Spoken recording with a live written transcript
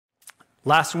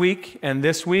Last week and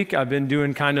this week, I've been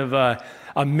doing kind of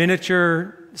a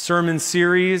miniature sermon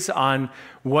series on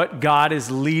what God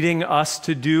is leading us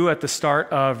to do at the start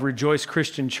of Rejoice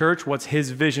Christian Church, what's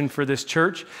His vision for this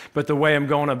church. But the way I'm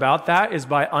going about that is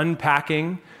by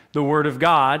unpacking the Word of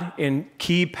God in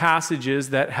key passages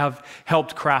that have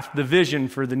helped craft the vision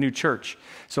for the new church.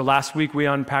 So last week we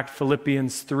unpacked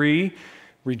Philippians 3,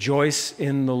 rejoice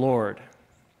in the Lord.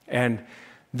 And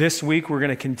this week, we're going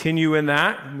to continue in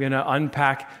that. I'm going to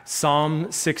unpack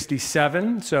Psalm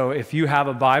 67. So if you have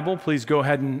a Bible, please go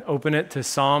ahead and open it to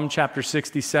Psalm chapter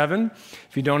 67.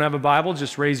 If you don't have a Bible,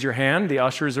 just raise your hand. The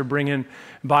ushers are bringing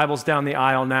Bibles down the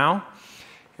aisle now.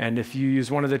 And if you use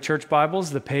one of the church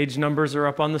Bibles, the page numbers are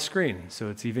up on the screen, so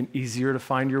it's even easier to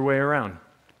find your way around.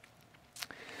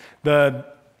 The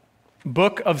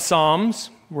book of Psalms,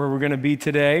 where we're going to be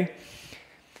today,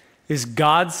 is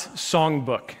God's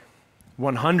songbook.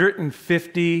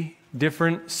 150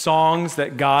 different songs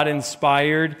that God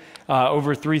inspired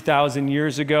over 3,000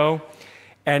 years ago.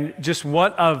 And just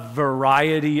what a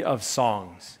variety of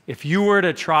songs. If you were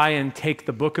to try and take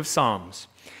the book of Psalms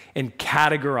and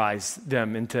categorize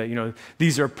them into,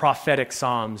 these are prophetic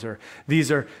psalms or these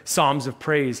are psalms of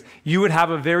praise, you would have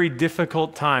a very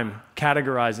difficult time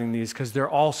categorizing these because they're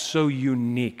all so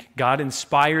unique. God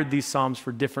inspired these psalms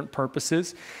for different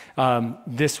purposes.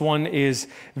 This one is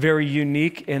very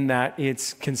unique in that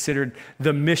it's considered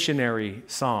the missionary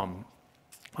psalm.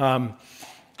 A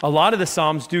lot of the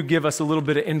psalms do give us a little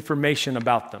bit of information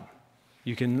about them.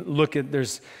 You can look at,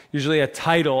 there's usually a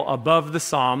title above the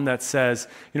psalm that says,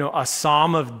 a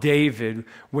psalm of David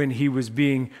when he was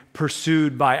being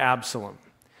pursued by Absalom.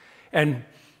 And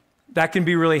that can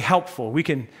be really helpful. We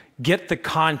can get the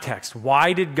context.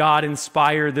 Why did God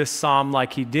inspire this psalm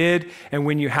like he did? And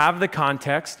when you have the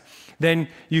context, then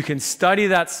you can study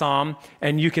that psalm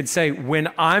and you can say, when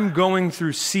I'm going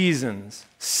through seasons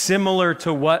similar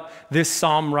to what this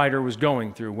psalm writer was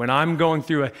going through, when I'm going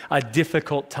through a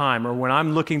difficult time or when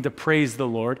I'm looking to praise the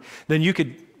Lord, then you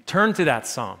could turn to that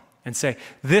psalm and say,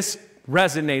 this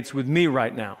resonates with me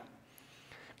right now.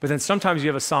 But then sometimes you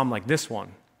have a psalm like this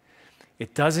one.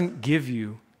 It doesn't give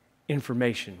you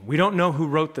information. We don't know who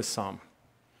wrote this psalm.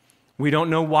 We don't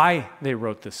know why they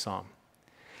wrote this psalm.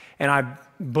 And I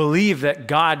believe that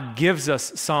God gives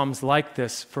us psalms like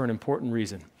this for an important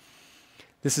reason.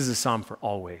 This is a psalm for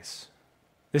always.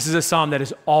 This is a psalm that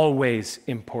is always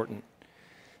important.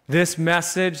 This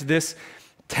message, this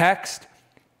text,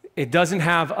 it doesn't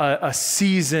have a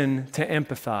season to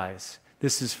empathize.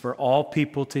 This is for all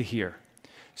people to hear.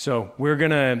 So we're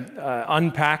going to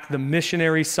unpack the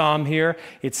missionary psalm here.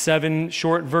 It's 7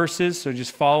 short verses, so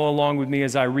just follow along with me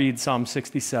as I read Psalm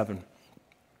 67.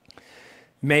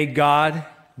 May God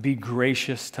be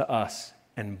gracious to us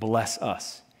and bless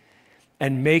us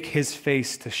and make his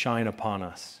face to shine upon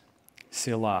us.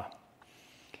 Selah.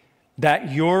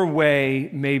 That your way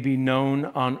may be known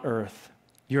on earth,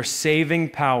 your saving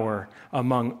power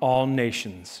among all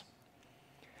nations.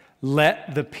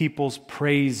 Let the peoples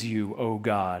praise you, O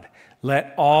God.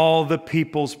 Let all the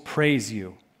peoples praise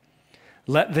you.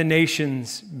 Let the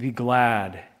nations be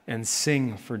glad and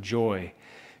sing for joy.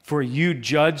 For you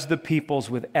judge the peoples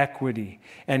with equity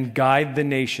and guide the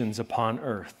nations upon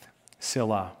earth.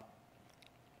 Selah.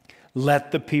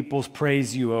 Let the peoples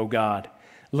praise you, O God.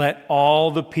 Let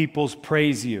all the peoples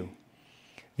praise you.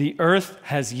 The earth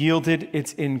has yielded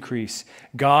its increase.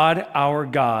 God, our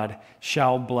God,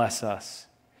 shall bless us.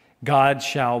 God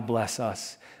shall bless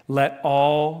us. Let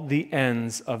all the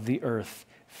ends of the earth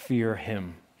fear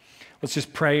him. Let's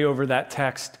just pray over that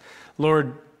text.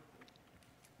 Lord,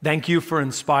 thank you for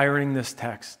inspiring this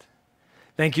text.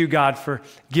 Thank you, God, for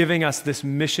giving us this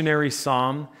missionary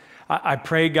psalm. I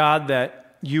pray, God, that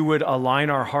you would align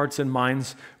our hearts and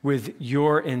minds with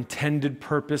your intended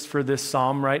purpose for this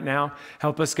psalm right now.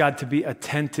 Help us, God, to be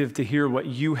attentive to hear what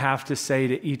you have to say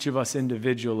to each of us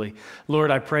individually. Lord,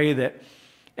 I pray that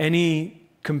any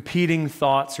competing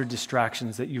thoughts or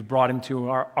distractions that you've brought into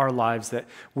our lives that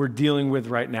we're dealing with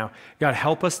right now, God,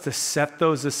 help us to set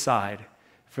those aside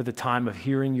for the time of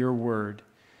hearing your word.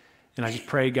 And I just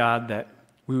pray, God, that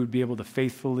we would be able to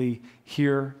faithfully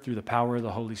hear through the power of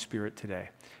the Holy Spirit today.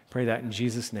 Pray that in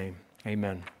Jesus' name.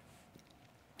 Amen.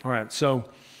 All right, so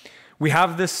we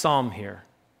have this psalm here.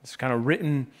 It's kind of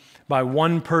written by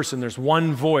one person. There's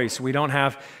one voice. We don't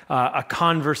have a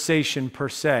conversation per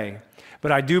se.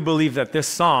 But I do believe that this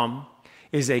psalm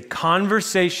is a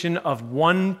conversation of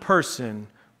one person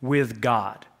with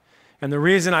God. And the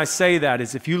reason I say that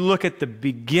is if you look at the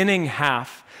beginning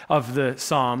half of the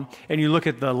psalm and you look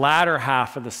at the latter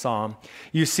half of the psalm,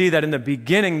 you see that in the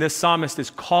beginning, this psalmist is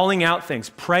calling out things,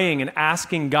 praying and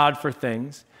asking God for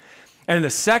things. And in the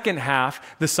second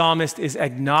half, the psalmist is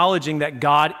acknowledging that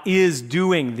God is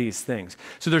doing these things.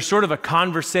 So there's sort of a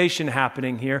conversation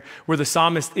happening here where the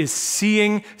psalmist is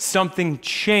seeing something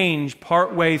change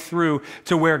partway through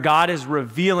to where God is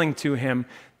revealing to him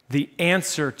the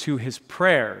answer to his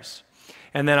prayers.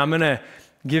 And then I'm going to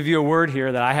give you a word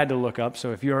here that I had to look up.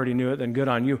 So if you already knew it, then good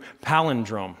on you.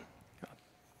 Palindrome.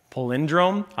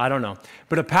 Palindrome? I don't know.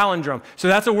 But a palindrome. So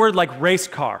that's a word like race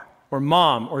car or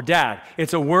mom or dad.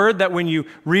 It's a word that when you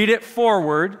read it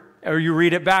forward or you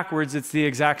read it backwards, it's the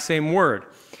exact same word.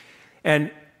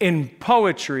 And in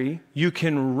poetry, you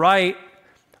can write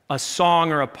a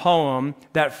song or a poem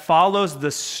that follows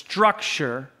the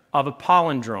structure of a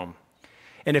palindrome.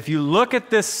 And if you look at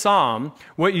this psalm,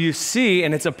 what you see,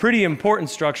 and it's a pretty important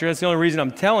structure, that's the only reason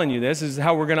I'm telling you this, is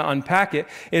how we're going to unpack it,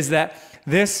 is that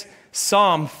this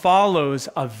psalm follows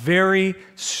a very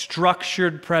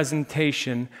structured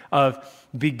presentation of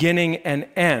beginning and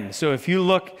end. So if you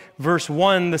look, verse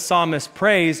 1, the psalmist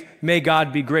prays, "May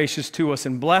God be gracious to us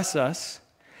and bless us."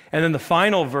 And then the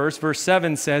final verse, verse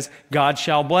 7, says, "God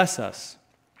shall bless us."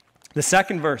 The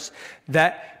second verse,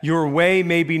 "That your way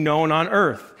may be known on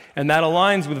earth." And that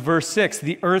aligns with verse 6,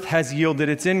 "The earth has yielded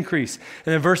its increase."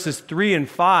 And then verses 3 and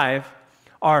 5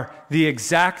 are the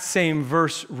exact same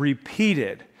verse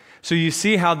repeated. So you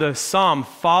see how the psalm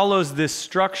follows this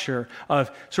structure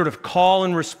of sort of call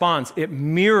and response. It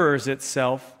mirrors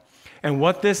itself. And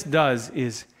what this does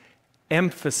is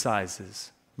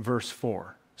emphasizes verse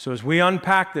 4. So as we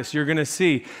unpack this, you're going to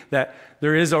see that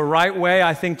there is a right way,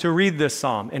 I think, to read this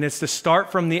psalm. And it's to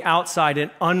start from the outside and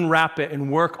unwrap it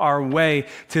and work our way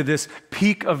to this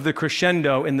peak of the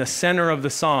crescendo in the center of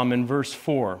the psalm in verse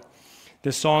 4.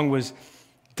 This song was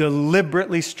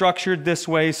deliberately structured this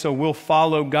way, so we'll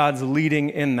follow God's leading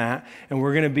in that. And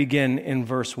we're going to begin in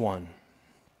verse 1.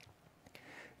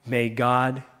 "May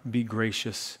God be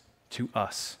gracious to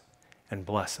us and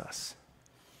bless us."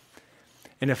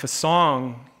 And if a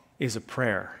song is a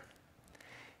prayer,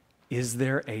 is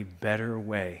there a better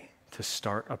way to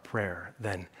start a prayer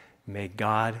than "May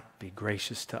God be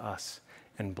gracious to us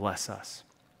and bless us"?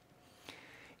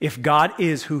 If God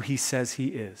is who he says he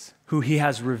is, who he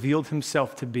has revealed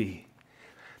himself to be,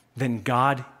 then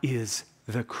God is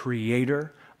the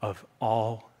creator of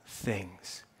all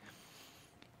things.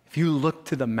 If you look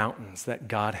to the mountains that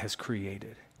God has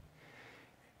created,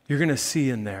 you're going to see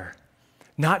in there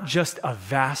not just a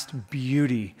vast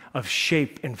beauty of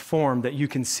shape and form that you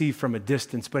can see from a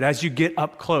distance, but as you get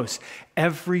up close,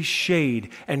 every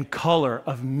shade and color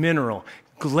of mineral,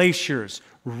 glaciers,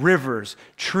 rivers,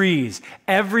 trees,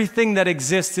 everything that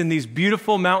exists in these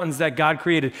beautiful mountains that God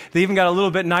created. They even got a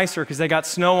little bit nicer because they got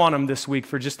snow on them this week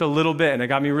for just a little bit, and it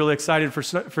got me really excited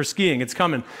for skiing. It's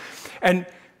coming. And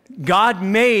God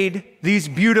made these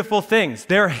beautiful things.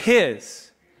 They're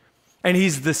his. And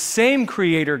he's the same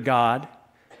creator God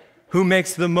who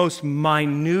makes the most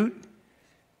minute,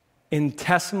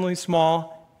 infinitesimally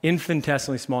small,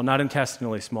 not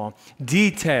intestinally small,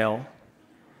 detail.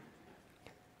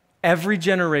 Every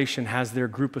generation has their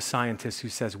group of scientists who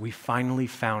says, we finally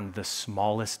found the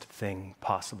smallest thing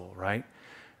possible, right?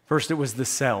 First it was the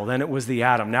cell, then it was the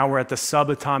atom. Now we're at the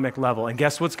subatomic level. And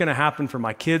guess what's going to happen for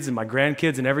my kids and my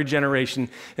grandkids and every generation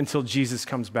until Jesus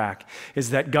comes back?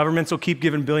 Is that governments will keep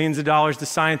giving billions of dollars to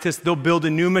scientists. They'll build a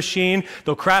new machine.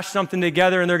 They'll crash something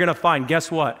together and they're going to find, guess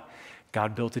what?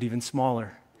 God built it even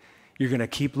smaller. You're going to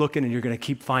keep looking and you're going to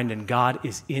keep finding God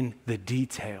is in the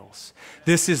details.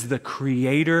 This is the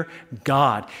creator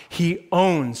God. He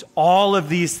owns all of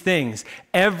these things.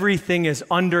 Everything is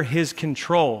under his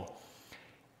control.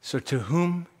 So to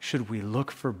whom should we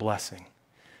look for blessing?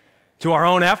 To our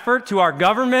own effort? To our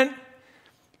government?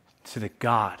 To the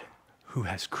God who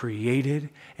has created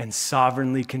and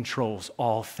sovereignly controls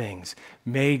all things.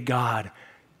 May God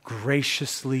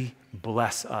graciously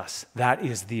bless us. That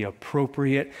is the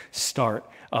appropriate start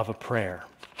of a prayer.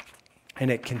 And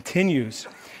it continues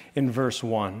in verse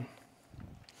 1.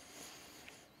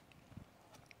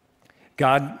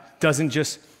 God doesn't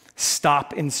just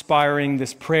stop inspiring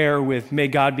this prayer with, may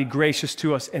God be gracious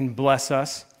to us and bless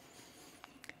us.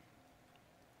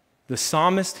 The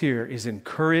psalmist here is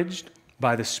encouraged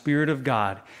by the Spirit of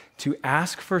God to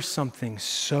ask for something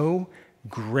so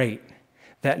great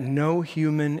that no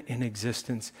human in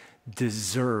existence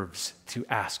deserves to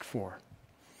ask for.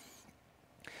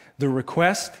 The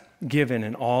request given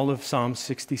in all of Psalm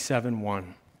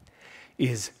 67:1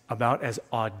 is about as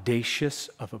audacious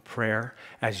of a prayer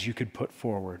as you could put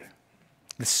forward.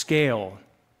 The scale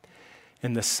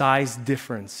and the size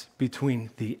difference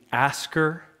between the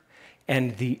asker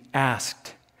and the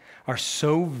asked are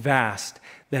so vast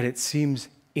that it seems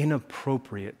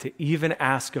inappropriate to even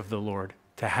ask of the Lord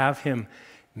to have him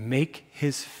make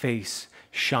his face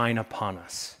shine upon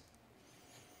us.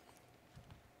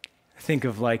 Think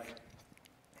of like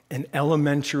an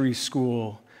elementary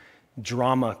school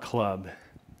drama club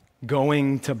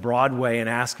going to Broadway and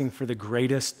asking for the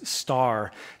greatest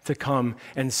star to come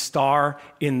and star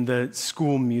in the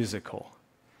school musical.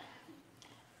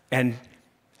 And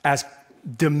as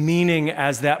demeaning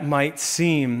as that might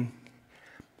seem,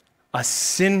 a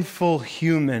sinful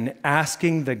human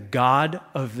asking the God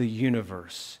of the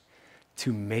universe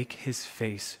to make his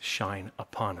face shine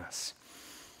upon us.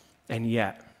 And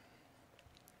yet,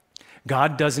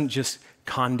 God doesn't just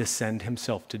condescend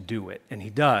himself to do it, and he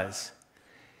does.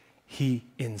 He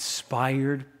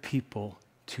inspired people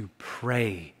to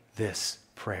pray this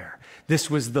prayer. This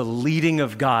was the leading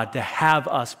of God to have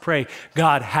us pray,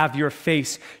 God, have your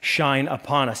face shine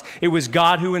upon us. It was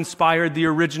God who inspired the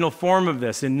original form of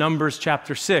this in Numbers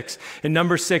chapter 6. In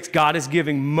Numbers 6, God is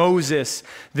giving Moses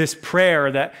this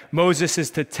prayer that Moses is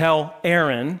to tell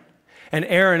Aaron, and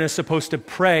Aaron is supposed to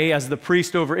pray as the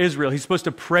priest over Israel. He's supposed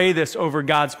to pray this over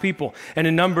God's people. And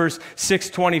in Numbers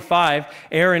 6:25,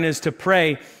 Aaron is to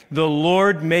pray, the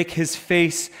Lord make his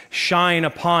face shine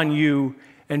upon you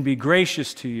and be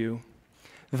gracious to you.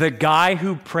 The guy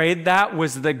who prayed that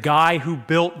was the guy who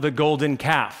built the golden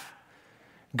calf.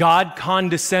 God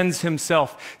condescends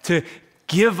himself to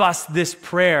give us this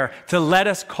prayer, to let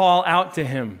us call out to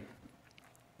him.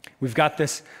 We've got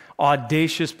this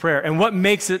audacious prayer. And what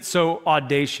makes it so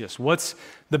audacious? What's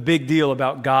the big deal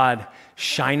about God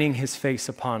shining his face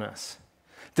upon us?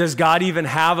 Does God even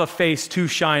have a face to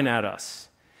shine at us?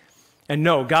 And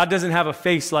no, God doesn't have a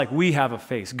face like we have a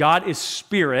face. God is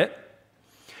spirit.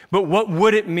 But what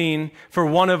would it mean for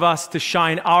one of us to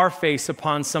shine our face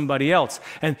upon somebody else?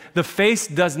 And the face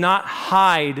does not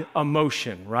hide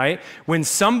emotion, right? When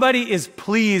somebody is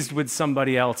pleased with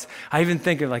somebody else, I even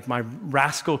think of like my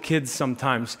rascal kids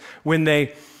sometimes, when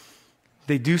they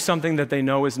do something that they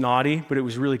know is naughty, but it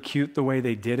was really cute the way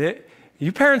they did it.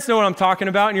 You parents know what I'm talking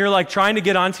about, and you're like trying to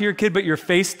get onto your kid, but your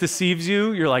face deceives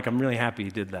you. You're like, I'm really happy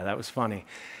you did that. That was funny.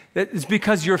 It's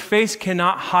because your face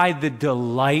cannot hide the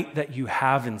delight that you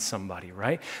have in somebody,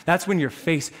 right? That's when your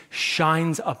face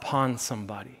shines upon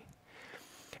somebody.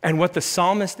 And what the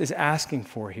psalmist is asking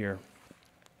for here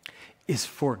is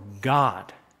for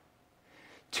God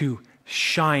to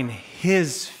shine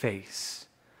his face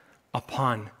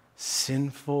upon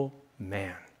sinful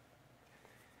man,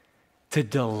 to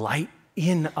delight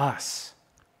in us.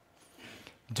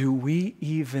 Do we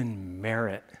even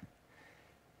merit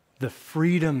the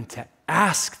freedom to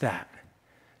ask that,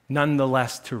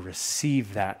 nonetheless to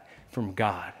receive that from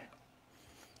God?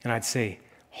 And I'd say,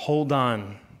 hold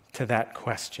on to that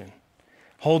question.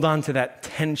 Hold on to that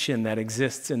tension that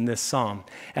exists in this psalm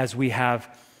as we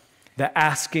have the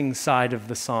asking side of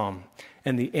the psalm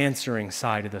and the answering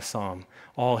side of the psalm,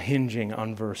 all hinging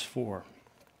on verse 4.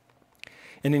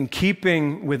 And in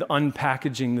keeping with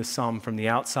unpackaging the psalm from the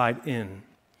outside in,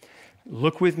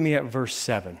 look with me at verse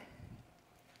 7.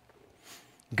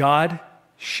 God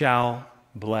shall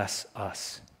bless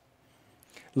us.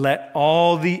 Let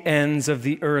all the ends of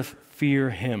the earth fear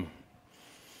him.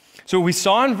 So what we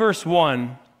saw in verse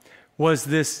 1 was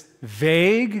this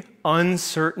vague,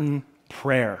 uncertain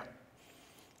prayer.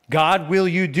 God, will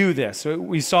you do this? So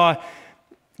we saw,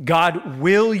 God,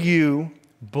 will you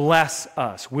bless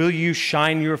us? Will you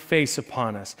shine your face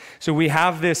upon us? So we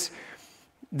have this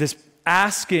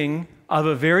asking of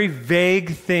a very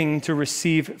vague thing to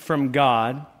receive from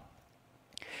God.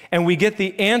 And we get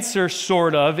the answer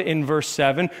sort of in verse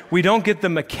 7. We don't get the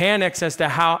mechanics as to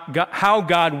how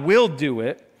God will do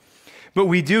it, but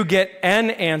we do get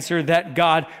an answer that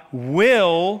God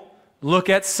will look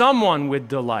at someone with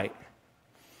delight.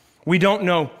 We don't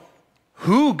know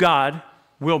who God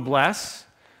will bless.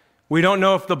 We don't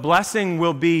know if the blessing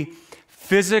will be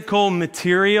physical,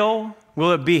 material.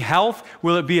 Will it be health?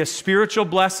 Will it be a spiritual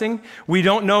blessing? We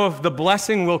don't know if the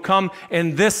blessing will come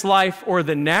in this life or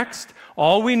the next.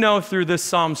 All we know through this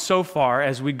psalm so far,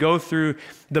 as we go through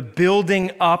the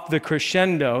building up, the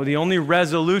crescendo, the only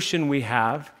resolution we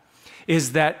have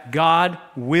is that God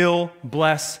will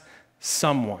bless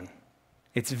someone.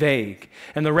 It's vague.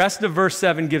 And the rest of verse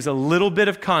 7 gives a little bit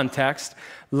of context.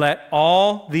 Let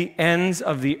all the ends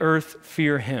of the earth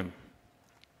fear him.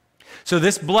 So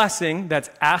this blessing that's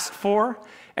asked for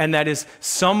and that is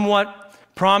somewhat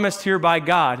promised here by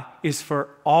God is for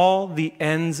all the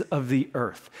ends of the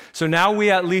earth. So now we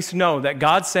at least know that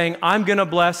God's saying, I'm going to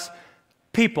bless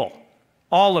people,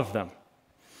 all of them.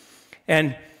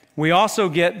 And we also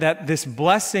get that this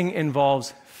blessing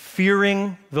involves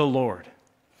fearing the Lord.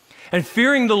 And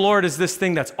fearing the Lord is this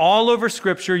thing that's all over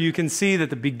Scripture. You can see that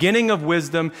the beginning of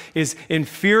wisdom is in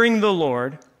fearing the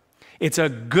Lord. It's a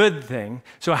good thing.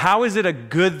 So how is it a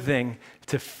good thing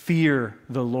to fear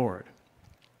the Lord?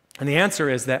 And the answer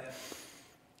is that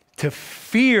to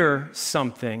fear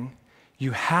something,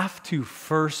 you have to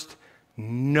first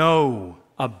know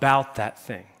about that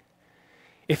thing.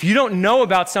 If you don't know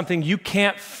about something, you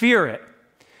can't fear it.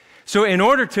 So in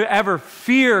order to ever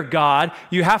fear God,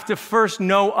 you have to first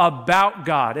know about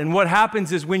God. And what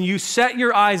happens is when you set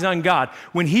your eyes on God,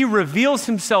 when he reveals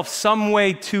himself some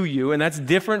way to you, and that's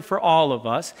different for all of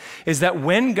us, is that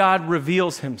when God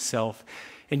reveals himself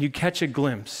and you catch a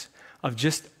glimpse of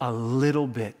just a little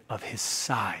bit of his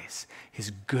size,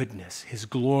 his goodness, his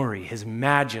glory, his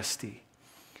majesty,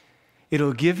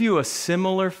 it'll give you a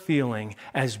similar feeling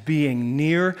as being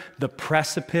near the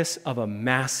precipice of a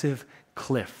massive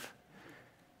cliff.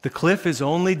 The cliff is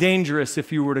only dangerous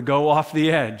if you were to go off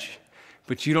the edge,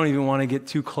 but you don't even want to get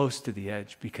too close to the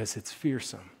edge because it's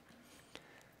fearsome.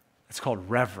 It's called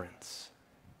reverence.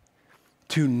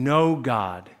 To know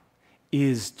God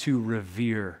is to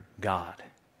revere God.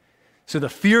 So the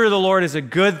fear of the Lord is a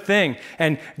good thing,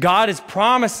 and God is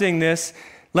promising this.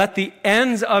 Let the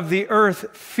ends of the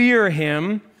earth fear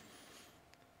him.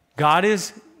 God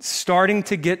is starting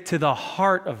to get to the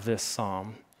heart of this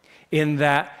psalm in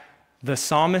that the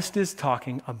psalmist is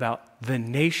talking about the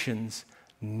nations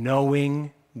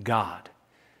knowing God.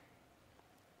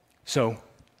 So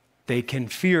they can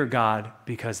fear God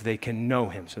because they can know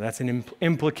him. So that's an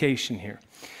implication here.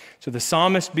 So the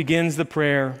psalmist begins the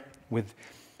prayer with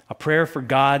a prayer for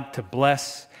God to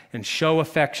bless and show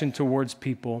affection towards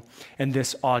people. And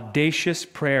this audacious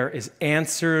prayer is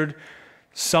answered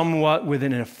somewhat with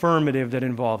an affirmative that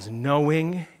involves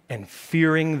knowing and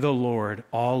fearing the Lord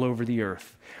all over the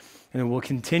earth. And then we'll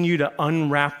continue to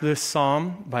unwrap this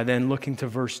psalm by then looking to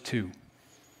verse 2.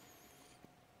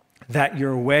 That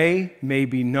your way may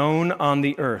be known on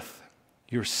the earth,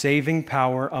 your saving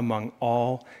power among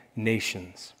all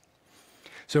nations.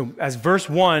 So as verse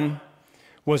 1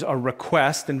 was a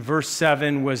request and verse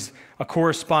 7 was a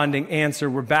corresponding answer,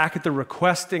 we're back at the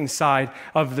requesting side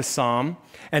of the psalm.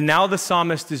 And now the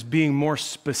psalmist is being more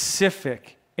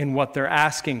specific in what they're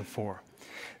asking for.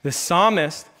 The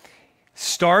psalmist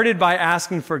started by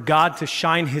asking for God to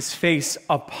shine his face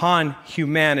upon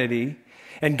humanity,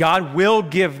 and God will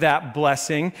give that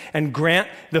blessing and grant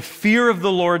the fear of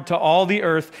the Lord to all the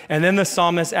earth. And then the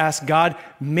psalmist asks God,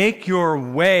 make your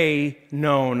way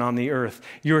known on the earth,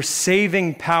 your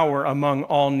saving power among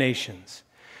all nations.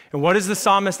 And what is the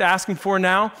psalmist asking for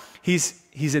now?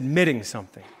 He's admitting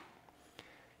something.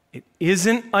 It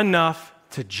isn't enough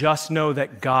to just know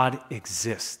that God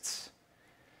exists.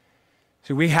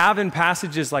 So we have in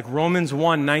passages like Romans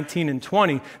 1, 19 and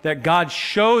 20, that God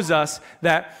shows us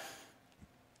that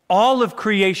all of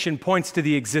creation points to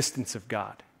the existence of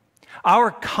God.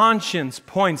 Our conscience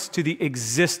points to the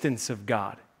existence of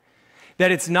God.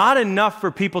 That it's not enough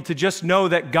for people to just know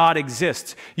that God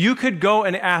exists. You could go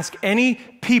and ask any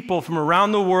people from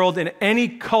around the world in any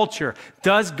culture,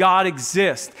 does God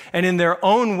exist? And in their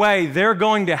own way, they're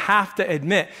going to have to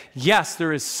admit, yes,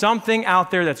 there is something out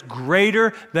there that's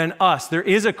greater than us. There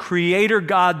is a creator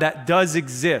God that does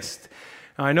exist.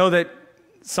 Now, I know that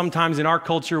sometimes in our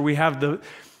culture we have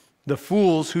the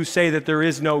fools who say that there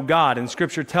is no God. And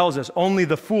Scripture tells us only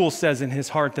the fool says in his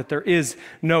heart that there is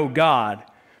no God.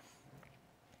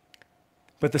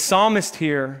 But the psalmist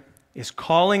here is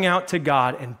calling out to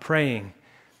God and praying,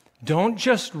 don't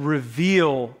just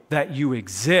reveal that you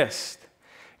exist.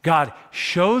 God,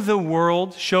 show the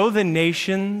world, show the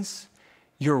nations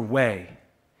your way,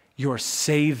 your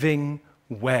saving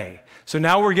way. So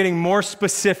now we're getting more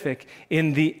specific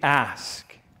in the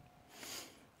ask.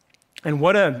 And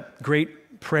what a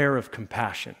great prayer of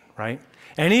compassion, right?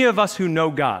 Any of us who know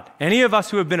God, any of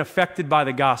us who have been affected by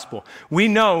the gospel, we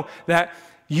know that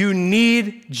you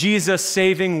need Jesus'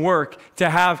 saving work to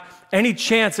have any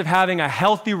chance of having a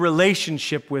healthy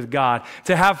relationship with God,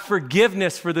 to have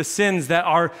forgiveness for the sins that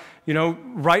are,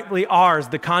 rightly ours,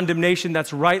 the condemnation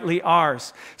that's rightly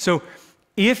ours. So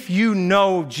if you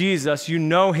know Jesus, you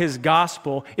know his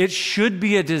gospel, it should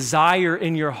be a desire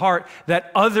in your heart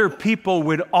that other people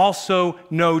would also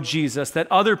know Jesus,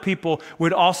 that other people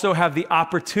would also have the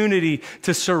opportunity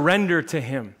to surrender to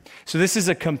him. So this is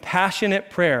a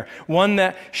compassionate prayer, one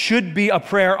that should be a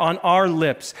prayer on our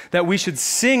lips, that we should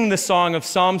sing the song of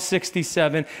Psalm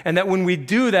 67, and that when we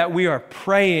do that, we are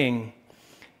praying,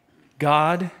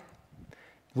 God,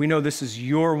 we know this is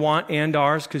your want and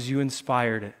ours because you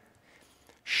inspired it.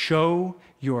 Show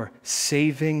your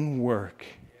saving work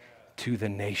to the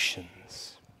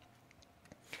nations.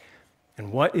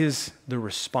 And what is the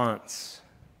response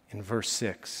in verse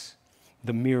 6?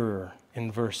 The mirror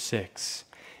in verse 6.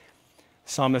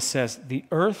 Psalmist says, the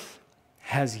earth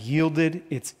has yielded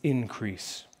its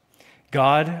increase.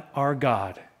 God, our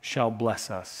God, shall bless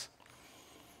us.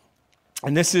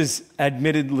 And this is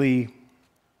admittedly,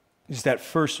 just at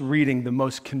first reading, the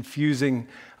most confusing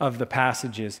of the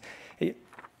passages.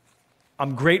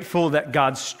 I'm grateful that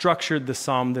God structured the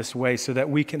psalm this way so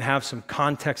that we can have some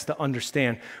context to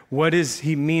understand what does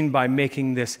he mean by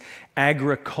making this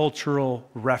agricultural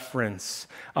reference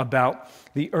about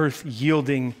the earth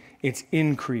yielding its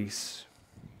increase.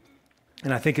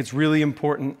 And I think it's really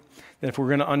important that if we're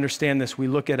going to understand this, we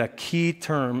look at a key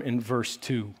term in verse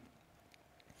 2.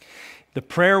 The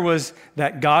prayer was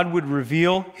that God would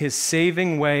reveal his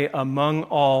saving way among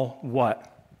all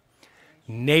what?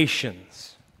 Nations.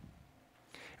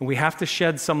 And we have to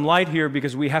shed some light here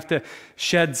because we have to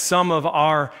shed some of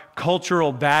our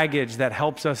cultural baggage that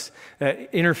helps us,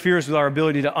 that interferes with our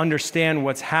ability to understand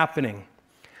what's happening.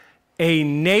 A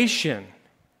nation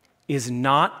is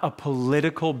not a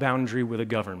political boundary with a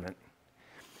government.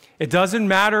 It doesn't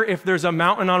matter if there's a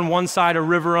mountain on one side, a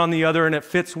river on the other, and it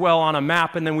fits well on a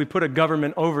map, and then we put a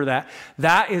government over that.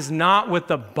 That is not what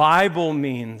the Bible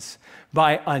means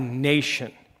by a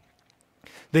nation.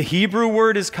 The Hebrew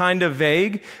word is kind of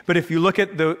vague, but if you look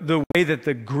at the way that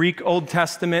the Greek Old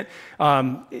Testament,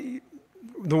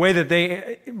 the way that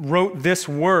they wrote this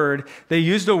word, they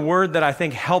used a word that I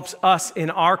think helps us in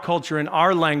our culture, in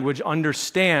our language,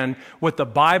 understand what the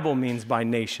Bible means by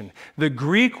nation. The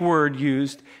Greek word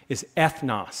used is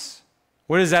ethnos.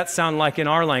 What does that sound like in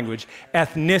our language?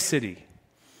 Ethnicity.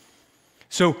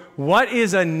 So what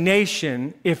is a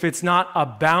nation if it's not a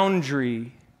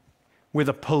boundary with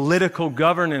a political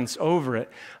governance over it?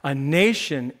 A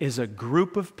nation is a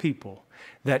group of people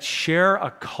that share a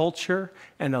culture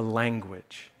and a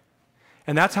language.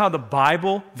 And that's how the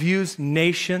Bible views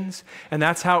nations, and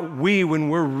that's how we, when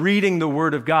we're reading the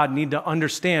Word of God, need to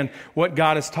understand what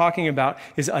God is talking about,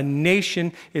 is a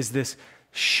nation is this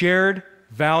shared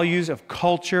values of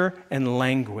culture and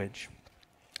language.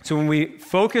 So when we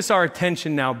focus our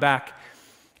attention now back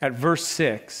at verse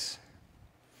 6,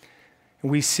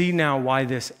 we see now why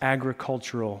this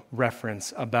agricultural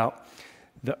reference about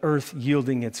the earth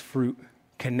yielding its fruit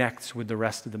connects with the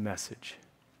rest of the message.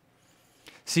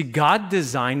 See, God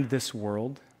designed this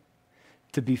world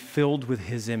to be filled with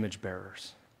his image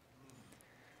bearers.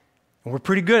 And we're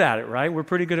pretty good at it, right? We're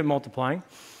pretty good at multiplying.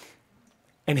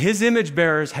 And his image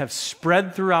bearers have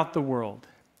spread throughout the world.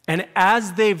 And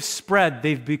as they've spread,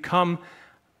 they've become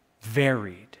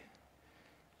varied.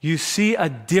 You see a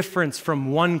difference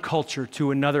from one culture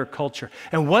to another culture.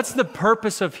 And what's the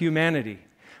purpose of humanity?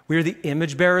 We are the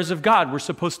image bearers of God. We're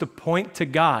supposed to point to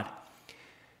God.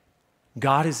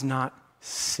 God is not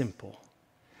simple.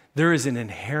 There is an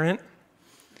inherent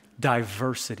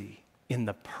diversity in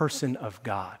the person of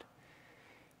God.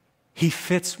 He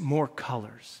fits more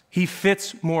colors. He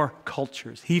fits more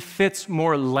cultures. He fits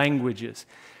more languages.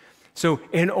 So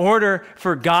in order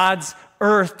for God's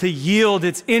earth to yield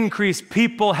its increase,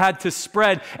 people had to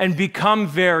spread and become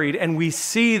varied. And we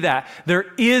see that there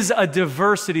is a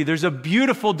diversity. There's a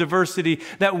beautiful diversity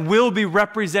that will be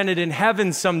represented in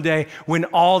heaven someday when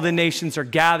all the nations are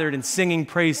gathered and singing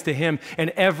praise to him,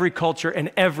 and every culture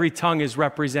and every tongue is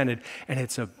represented. And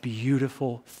it's a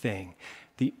beautiful thing.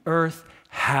 The earth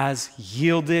has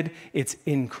yielded its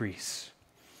increase.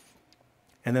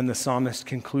 And then the psalmist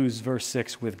concludes verse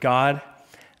 6 with, God,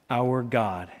 our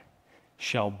God,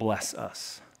 shall bless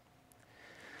us.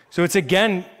 So it's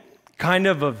again kind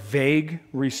of a vague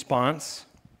response.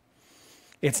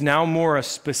 It's now more a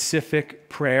specific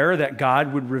prayer that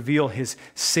God would reveal his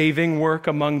saving work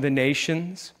among the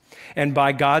nations. And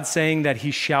by God saying that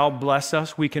he shall bless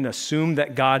us, we can assume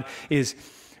that God is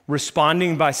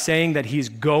responding by saying that he's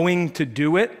going to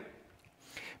do it.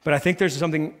 But I think there's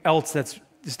something else that's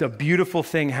just a beautiful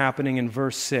thing happening in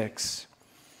verse 6.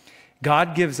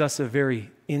 God gives us a very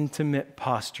intimate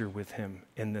posture with him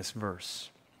in this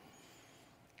verse.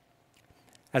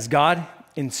 As God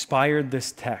inspired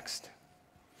this text,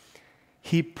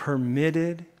 he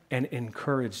permitted and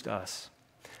encouraged us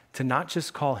to not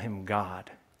just call him God,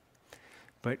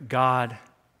 but God,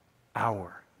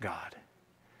 our God.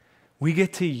 We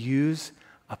get to use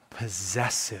a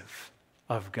possessive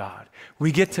of God.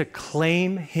 We get to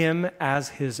claim him as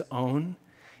his own,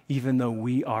 even though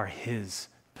we are his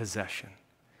possession.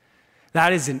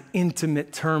 That is an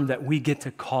intimate term that we get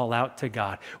to call out to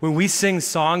God. When we sing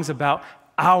songs about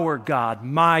our God,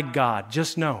 my God,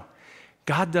 just know,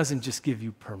 God doesn't just give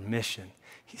you permission.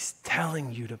 He's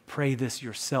telling you to pray this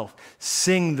yourself.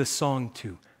 Sing the song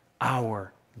to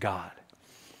our God.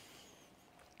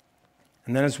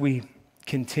 And then as we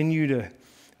continue to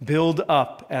build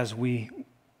up, as we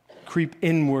creep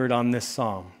inward on this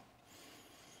psalm,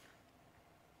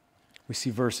 we see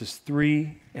verses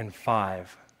 3 and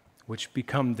 5, which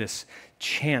become this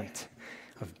chant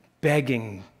of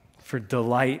begging for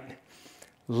delight.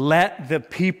 Let the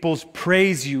peoples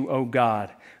praise you, O God.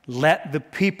 Let the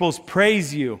peoples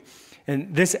praise you.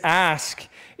 And this ask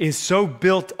is so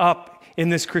built up in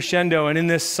this crescendo and in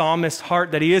this psalmist's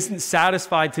heart that he isn't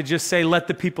satisfied to just say, let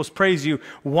the peoples praise you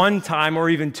one time or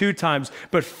even two times,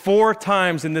 but 4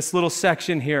 times in this little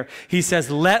section here, he says,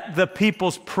 let the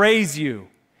peoples praise you.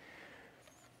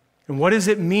 And what does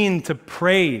it mean to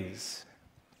praise?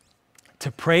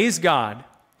 To praise God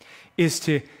is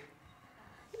to,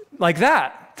 like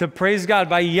that, to praise God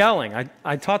by yelling.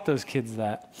 I taught those kids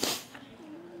that.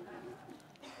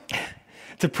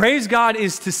 To praise God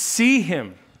is to see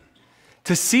Him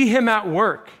at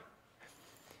work.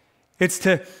 It's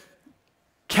to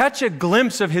catch a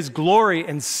glimpse of His glory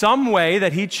in some way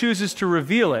that He chooses to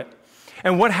reveal it.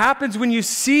 And what happens when you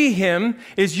see Him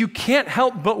is you can't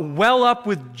help but well up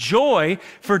with joy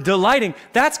for delighting.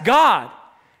 That's God.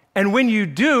 And when you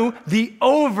do, the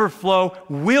overflow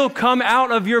will come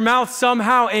out of your mouth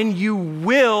somehow, and you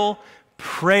will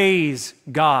praise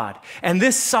God. And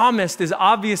this psalmist is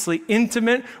obviously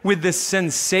intimate with the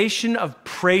sensation of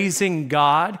praising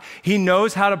God. He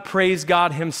knows how to praise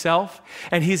God himself.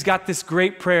 And he's got this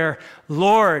great prayer,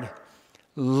 Lord,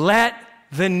 let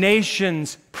the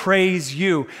nations praise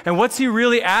you. And what's he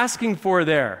really asking for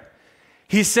there?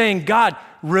 He's saying, God,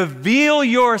 reveal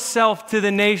yourself to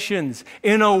the nations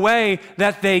in a way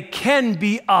that they can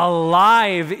be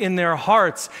alive in their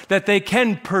hearts, that they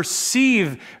can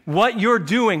perceive what you're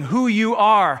doing, who you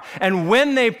are. And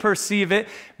when they perceive it,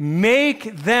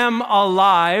 make them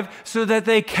alive so that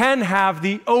they can have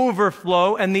the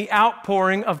overflow and the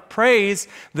outpouring of praise.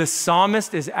 The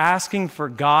psalmist is asking for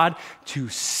God to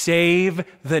save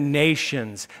the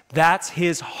nations. That's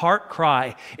his heart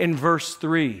cry in verse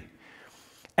 3.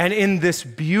 And in this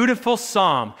beautiful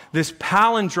psalm, this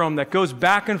palindrome that goes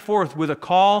back and forth with a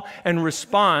call and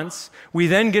response, we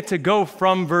then get to go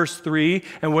from verse 3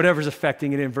 and whatever's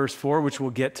affecting it in verse 4, which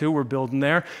we'll get to, we're building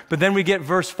there. But then we get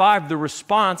verse 5, the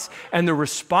response, and the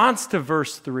response to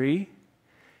verse 3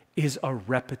 is a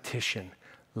repetition.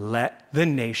 Let the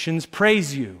nations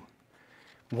praise you.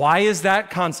 Why is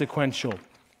that consequential?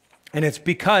 And it's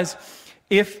because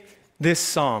if this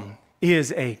psalm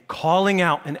is a calling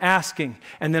out and asking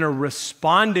and then a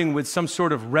responding with some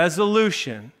sort of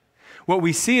resolution, what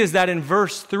we see is that in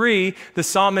verse 3, the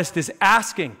psalmist is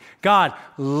asking, God,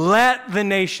 let the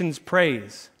nations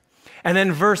praise. And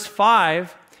then verse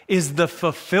 5 is the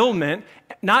fulfillment,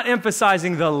 not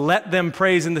emphasizing the let them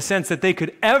praise in the sense that they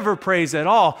could ever praise at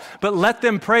all, but let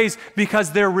them praise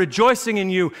because they're rejoicing in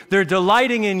you, they're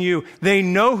delighting in you, they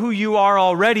know who you are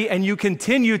already, and you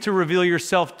continue to reveal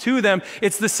yourself to them.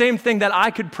 It's the same thing that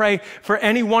I could pray for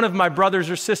any one of my brothers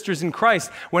or sisters in Christ.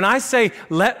 When I say,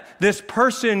 let this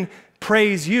person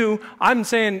praise you, I'm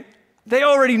saying, they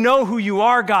already know who you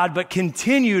are, God, but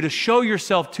continue to show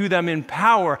yourself to them in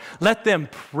power. Let them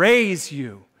praise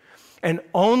you. And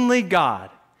only God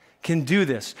can do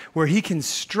this, where he can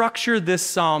structure this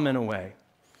psalm in a way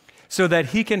so that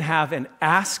he can have an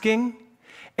asking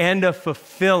and a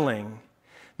fulfilling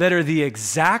that are the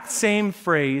exact same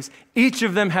phrase. Each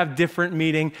of them have different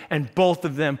meaning, and both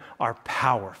of them are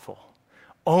powerful.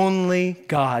 Only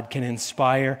God can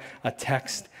inspire a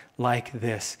text like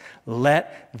this.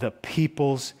 Let the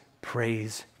peoples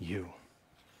praise you.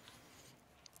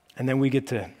 And then we get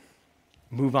to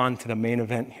move on to the main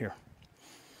event here.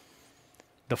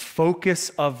 The focus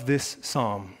of this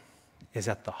psalm is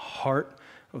at the heart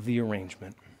of the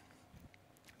arrangement,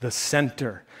 the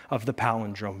center of the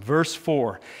palindrome. Verse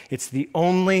 4, it's the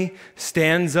only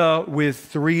stanza with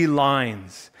 3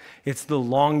 lines. It's the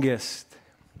longest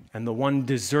and the one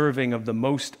deserving of the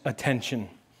most attention.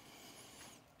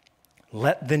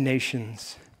 Let the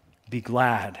nations be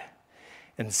glad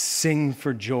and sing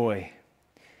for joy.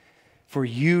 For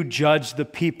you judge the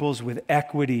peoples with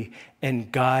equity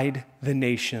and guide the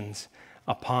nations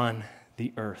upon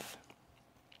the earth.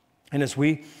 And as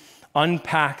we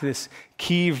unpack this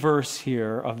key verse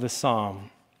here of the psalm,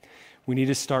 we need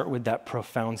to start with that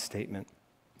profound statement.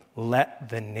 Let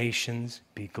the nations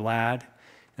be glad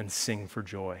and sing for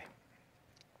joy.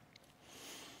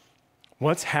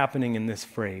 What's happening in this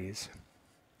phrase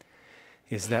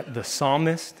is that the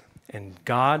psalmist and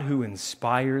God who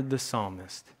inspired the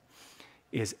psalmist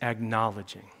is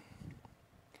acknowledging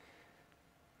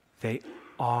they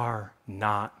are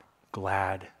not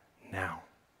glad now.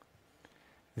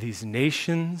 These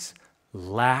nations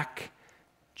lack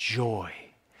joy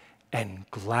and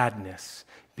gladness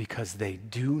because they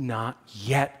do not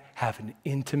yet have an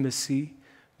intimacy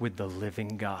with the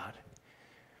living God.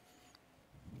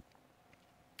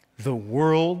 The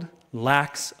world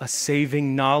lacks a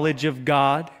saving knowledge of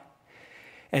God,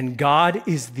 and God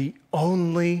is the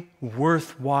only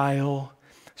worthwhile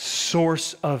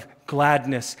source of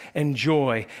gladness and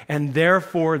joy. And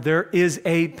therefore, there is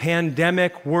a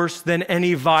pandemic worse than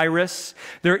any virus.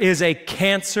 There is a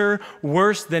cancer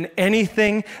worse than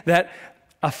anything that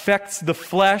affects the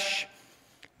flesh.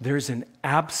 There's an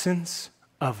absence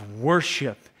of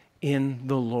worship in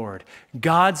the Lord.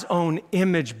 God's own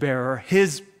image bearer,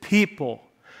 his people,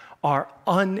 are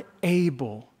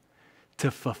unable to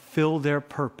fulfill their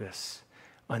purpose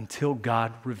until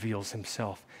God reveals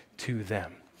himself to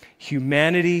them.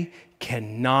 Humanity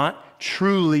cannot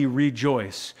truly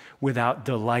rejoice without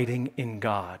delighting in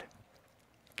God.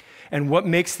 And what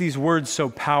makes these words so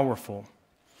powerful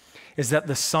is that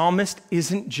the psalmist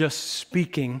isn't just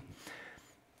speaking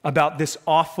about this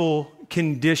awful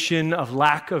condition of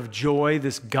lack of joy,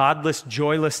 this godless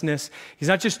joylessness. He's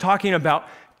not just talking about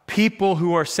people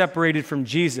who are separated from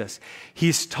Jesus.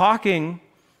 He's talking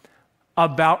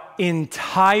about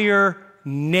entire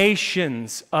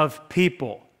nations of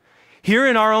people. Here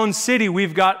in our own city,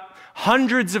 we've got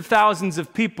hundreds of thousands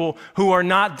of people who are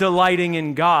not delighting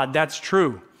in God. That's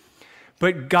true.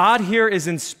 But God here is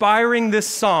inspiring this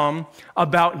psalm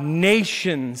about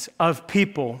nations of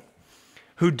people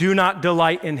who do not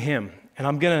delight in him. And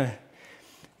I'm going to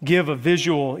give a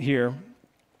visual here.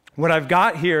 What I've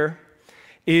got here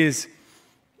is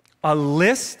a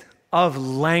list of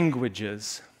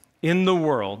languages in the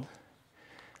world.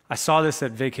 I saw this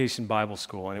at Vacation Bible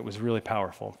School, and it was really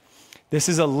powerful. This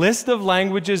is a list of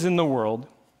languages in the world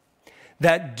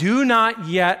that do not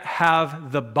yet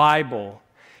have the Bible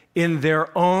in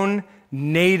their own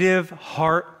native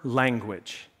heart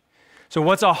language. So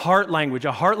what's a heart language?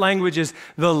 A heart language is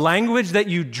the language that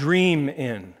you dream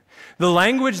in, the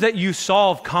language that you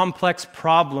solve complex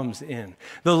problems in,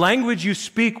 the language you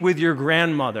speak with your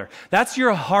grandmother. That's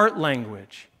your heart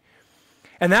language.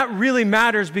 And that really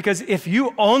matters because if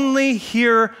you only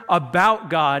hear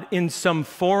about God in some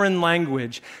foreign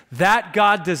language, that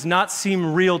God does not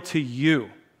seem real to you.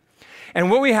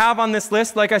 And what we have on this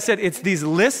list, like I said, it's these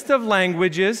lists of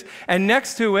languages, and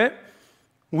next to it,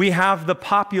 we have the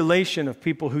population of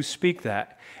people who speak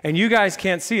that. And you guys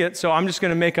can't see it, so I'm just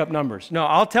going to make up numbers. No,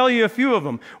 I'll tell you a few of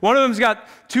them. One of them's got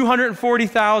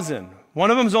 240,000. One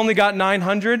of them's only got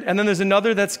 900, and then there's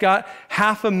another that's got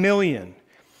 500,000.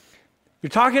 You're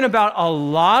talking about a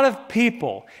lot of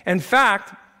people. In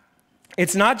fact,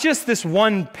 it's not just this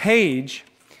one page.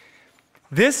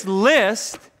 This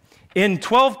list in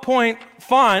 12-point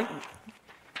font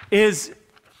is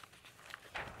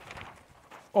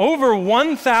over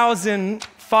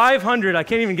 1,500. I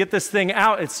can't even get this thing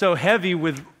out. It's so heavy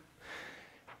with...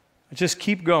 Just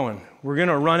keep going. We're going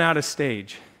to run out of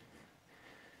stage.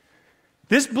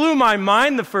 This blew my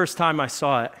mind the first time I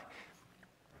saw it.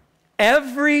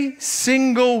 Every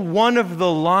single one of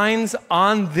the lines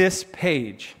on this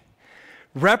page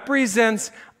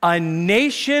represents a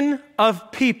nation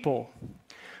of people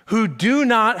who do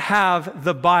not have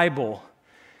the Bible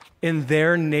in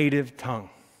their native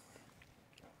tongue.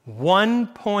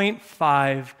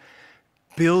 1.5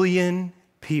 billion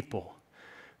people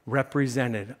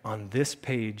represented on this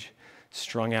page,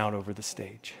 strung out over the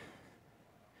stage.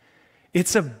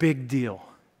 It's a big deal.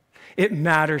 It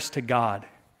matters to God.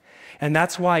 And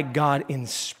that's why God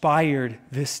inspired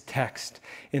this text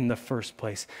in the first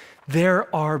place.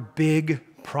 There are big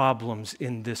problems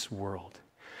in this world.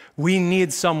 We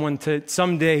need someone to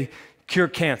someday cure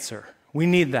cancer. We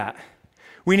need that.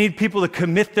 We need people to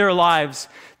commit their lives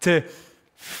to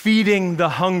feeding the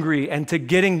hungry and to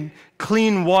getting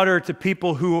clean water to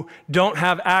people who don't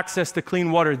have access to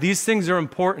clean water. These things are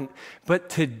important. But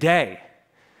today,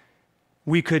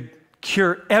 we could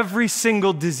cure every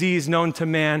single disease known to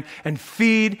man and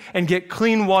feed and get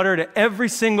clean water to every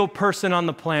single person on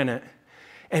the planet.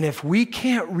 And if we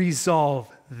can't resolve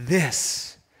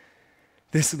this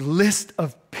list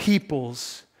of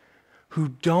peoples who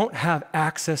don't have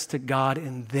access to God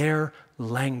in their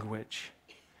language,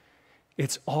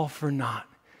 it's all for naught,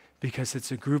 because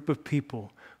it's a group of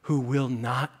people who will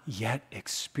not yet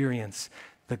experience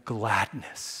the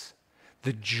gladness,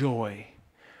 the joy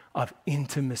of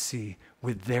intimacy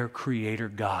with their Creator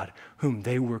God, whom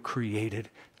they were created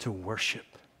to worship.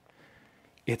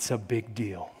 It's a big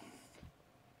deal.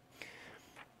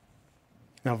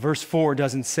 Now, verse 4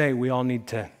 doesn't say we all need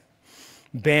to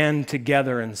band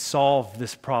together and solve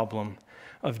this problem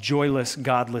of joyless,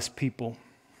 godless people.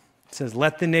 It says,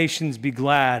 let the nations be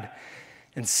glad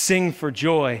and sing for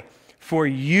joy, for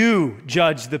you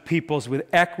judge the peoples with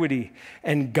equity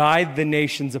and guide the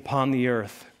nations upon the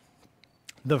earth.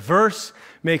 The verse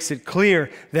makes it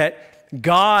clear that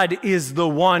God is the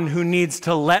one who needs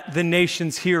to let the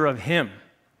nations hear of him.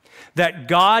 That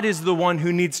God is the one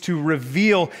who needs to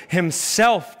reveal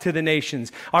himself to the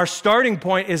nations. Our starting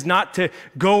point is not to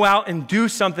go out and do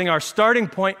something. Our starting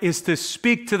point is to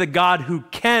speak to the God who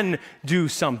can do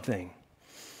something.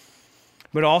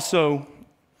 But also,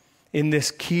 in this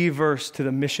key verse to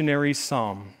the Missionary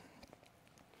Psalm,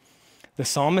 the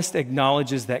psalmist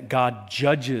acknowledges that God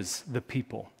judges the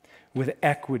people with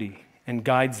equity and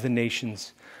guides the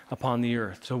nations upon the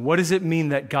earth. So what does it mean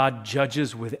that God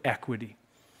judges with equity?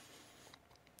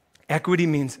 Equity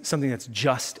means something that's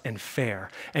just and fair.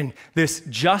 And this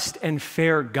just and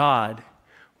fair God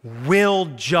will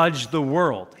judge the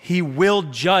world. He will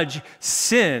judge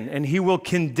sin, and he will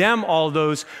condemn all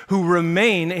those who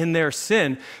remain in their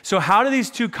sin. So how do these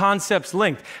two concepts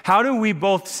link? How do we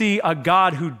both see a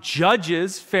God who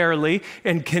judges fairly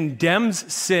and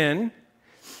condemns sin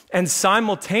and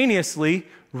simultaneously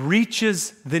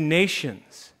reaches the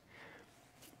nations?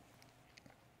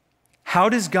 How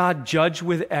does God judge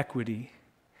with equity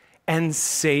and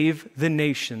save the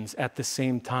nations at the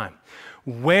same time?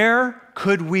 Where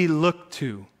could we look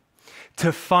to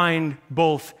find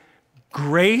both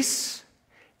grace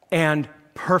and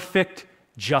perfect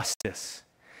justice?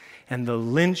 And the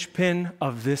linchpin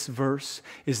of this verse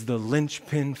is the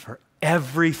linchpin for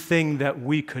everything that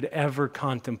we could ever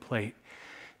contemplate.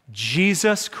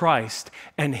 Jesus Christ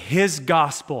and his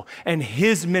gospel and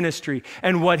his ministry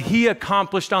and what he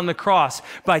accomplished on the cross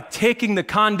by taking the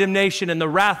condemnation and the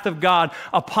wrath of God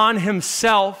upon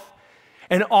himself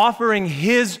and offering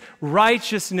his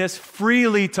righteousness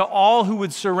freely to all who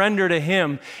would surrender to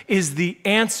him is the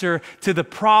answer to the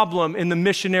problem in the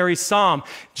Missionary Psalm.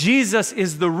 Jesus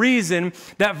is the reason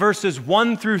that verses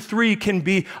 1 through 3 can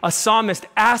be a psalmist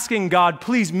asking God,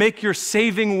 please make your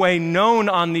saving way known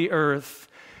on the earth.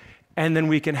 And then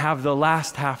we can have the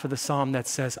last half of the psalm that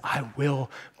says, I will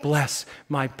bless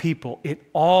my people. It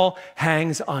all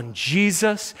hangs on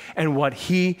Jesus and what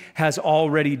he has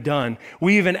already done.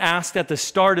 We even asked at the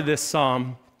start of this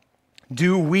psalm,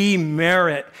 do we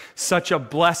merit such a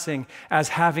blessing as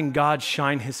having God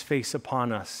shine his face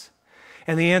upon us?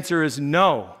 And the answer is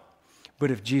no. But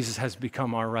if Jesus has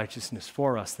become our righteousness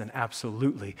for us, then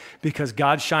absolutely. Because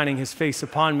God shining his face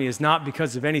upon me is not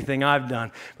because of anything I've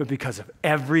done, but because of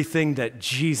everything that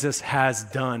Jesus has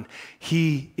done.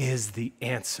 He is the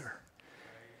answer.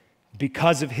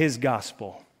 Because of his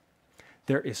gospel,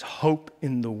 there is hope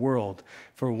in the world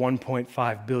for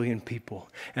 1.5 billion people.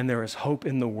 And there is hope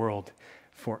in the world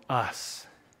for us.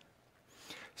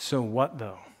 So what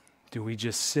though? Do we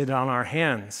just sit on our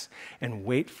hands and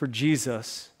wait for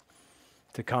Jesus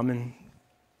to come and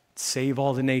save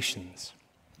all the nations?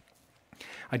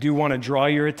 I do want to draw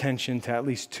your attention to at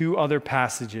least two other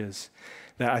passages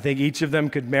that I think each of them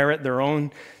could merit their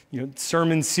own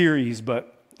sermon series,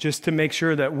 but just to make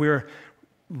sure that we're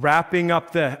wrapping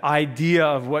up the idea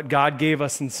of what God gave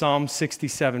us in Psalm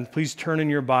 67, please turn in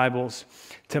your Bibles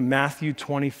to Matthew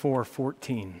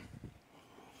 24:14.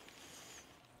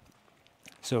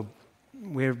 So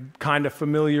we're kind of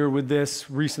familiar with this.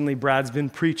 Recently, Brad's been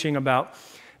preaching about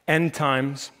end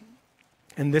times.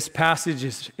 And this passage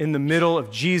is in the middle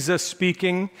of Jesus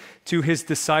speaking to his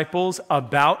disciples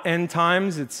about end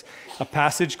times. It's a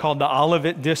passage called the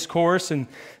Olivet Discourse. And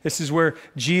this is where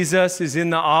Jesus is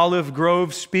in the olive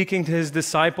grove speaking to his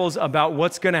disciples about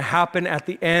what's going to happen at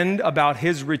the end, about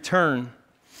his return.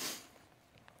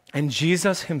 And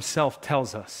Jesus himself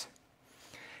tells us,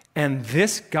 and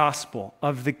this gospel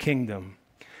of the kingdom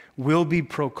will be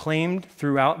proclaimed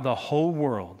throughout the whole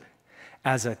world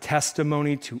as a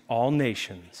testimony to all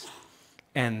nations,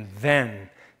 and then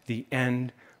the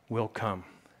end will come.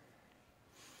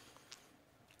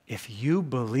 If you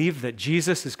believe that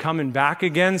Jesus is coming back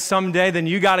again someday, then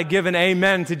you got to give an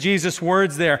amen to Jesus'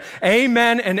 words there.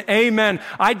 Amen and amen.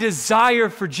 I desire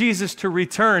for Jesus to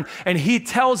return. And he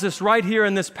tells us right here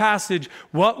in this passage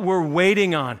what we're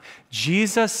waiting on.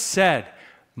 Jesus said,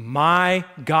 my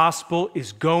gospel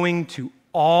is going to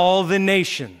all the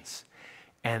nations,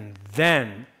 and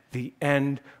then the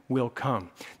end will come.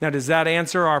 Now, does that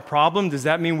answer our problem? Does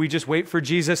that mean we just wait for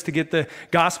Jesus to get the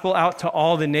gospel out to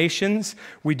all the nations?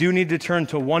 We do need to turn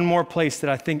to one more place that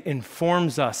I think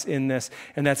informs us in this,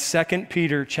 and that's 2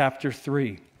 Peter chapter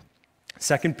 3.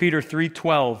 2 Peter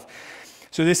 3:12.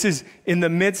 So this is in the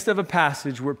midst of a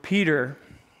passage where Peter,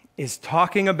 is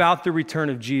talking about the return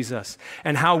of Jesus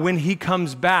and how when he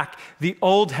comes back, the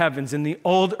old heavens and the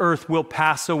old earth will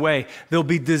pass away. They'll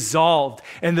be dissolved,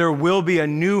 and there will be a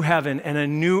new heaven and a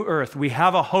new earth. We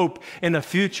have a hope in a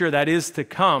future that is to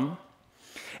come.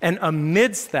 And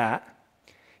amidst that,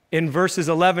 in verses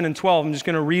 11 and 12, I'm just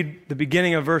going to read the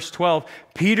beginning of verse 12.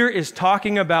 Peter is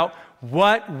talking about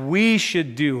what we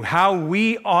should do, how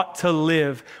we ought to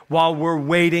live while we're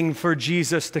waiting for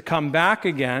Jesus to come back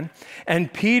again.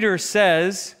 And Peter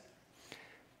says,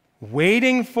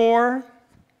 waiting for,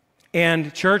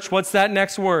 and church, what's that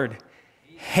next word?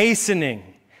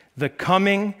 Hastening the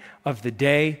coming of the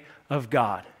day of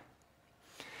God.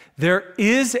 There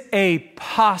is a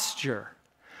posture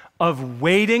of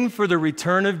waiting for the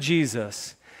return of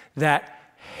Jesus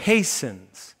that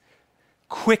hastens,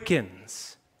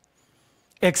 quickens,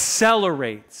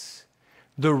 accelerates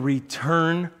the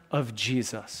return of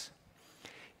Jesus.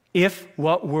 If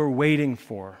what we're waiting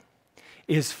for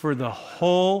is for the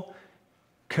whole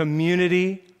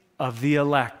community of the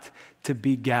elect to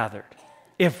be gathered,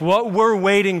 if what we're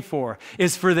waiting for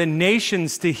is for the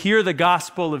nations to hear the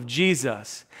gospel of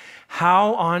Jesus,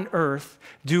 how on earth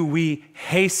do we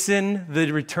hasten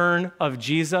the return of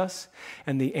Jesus?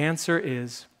 And the answer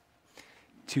is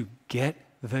to get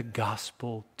the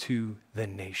gospel to the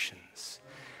nations.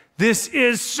 This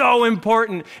is so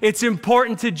important. It's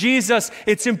important to Jesus.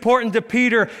 It's important to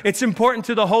Peter. It's important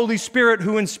to the Holy Spirit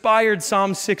who inspired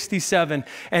Psalm 67.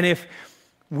 And if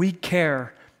we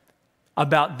care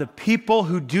about the people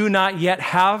who do not yet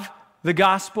have the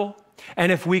gospel,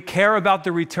 and if we care about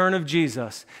the return of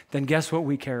Jesus, then guess what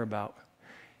we care about?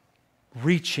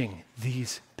 Reaching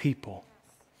these people.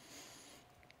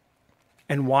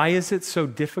 And why is it so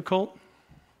difficult?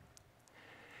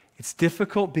 It's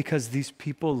difficult because these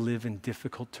people live in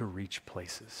difficult to reach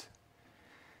places.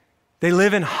 They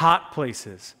live in hot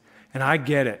places. And I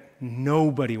get it.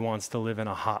 Nobody wants to live in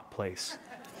a hot place.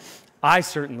 I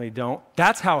certainly don't.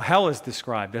 That's how hell is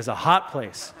described, as a hot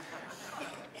place.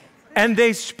 And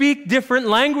they speak different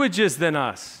languages than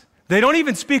us. They don't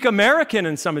even speak American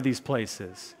in some of these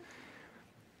places.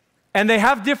 And they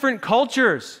have different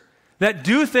cultures that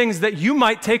do things that you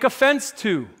might take offense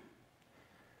to.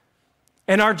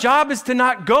 And our job is to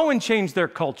not go and change their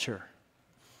culture.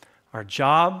 Our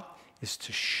job is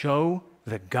to show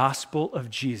the gospel of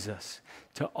Jesus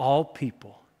to all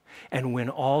people. And when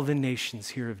all the nations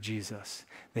hear of Jesus,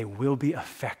 they will be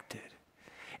affected.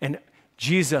 And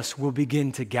Jesus will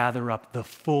begin to gather up the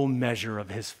full measure of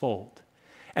his fold.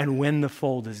 And when the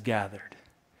fold is gathered,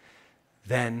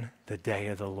 then the day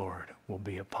of the Lord will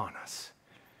be upon us.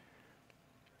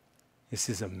 This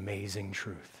is amazing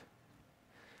truth.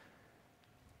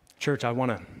 Church, I want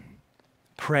to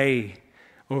pray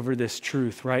over this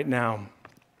truth right now.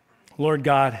 Lord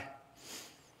God,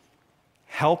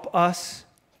 help us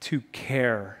to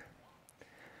care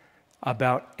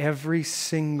about every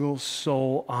single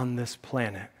soul on this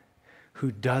planet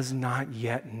who does not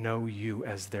yet know you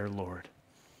as their Lord.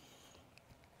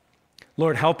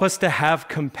 Lord, help us to have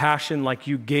compassion like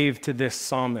you gave to this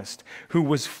psalmist, who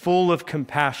was full of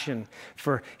compassion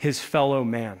for his fellow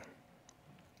man.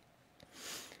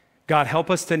 God, help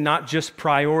us to not just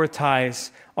prioritize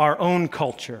our own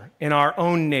culture in our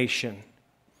own nation.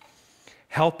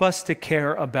 Help us to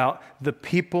care about the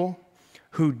people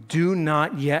who do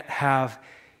not yet have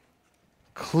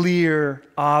clear,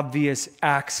 obvious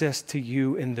access to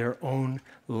you in their own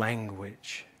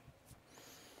language.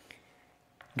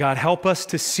 God, help us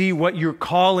to see what your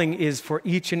calling is for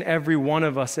each and every one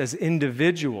of us as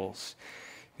individuals.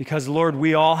 Because, Lord,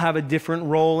 we all have a different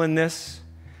role in this.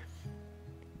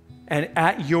 And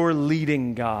at your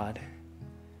leading, God,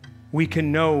 we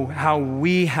can know how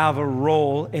we have a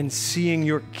role in seeing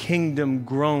your kingdom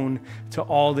grown to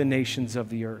all the nations of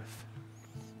the earth.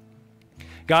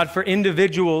 God, for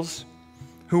individuals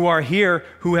who are here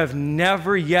who have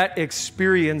never yet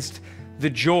experienced the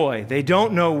joy, they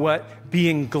don't know what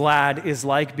being glad is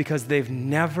like because they've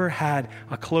never had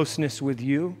a closeness with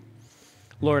you.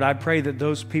 Lord, I pray that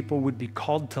those people would be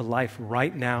called to life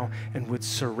right now and would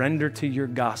surrender to your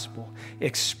gospel,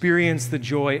 experience the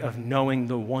joy of knowing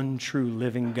the one true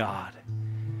living God.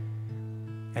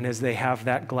 And as they have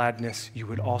that gladness, you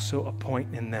would also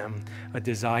appoint in them a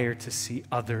desire to see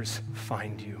others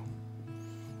find you.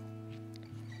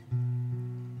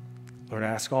 Lord, I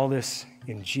ask all this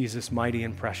in Jesus' mighty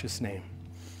and precious name.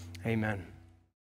 Amen.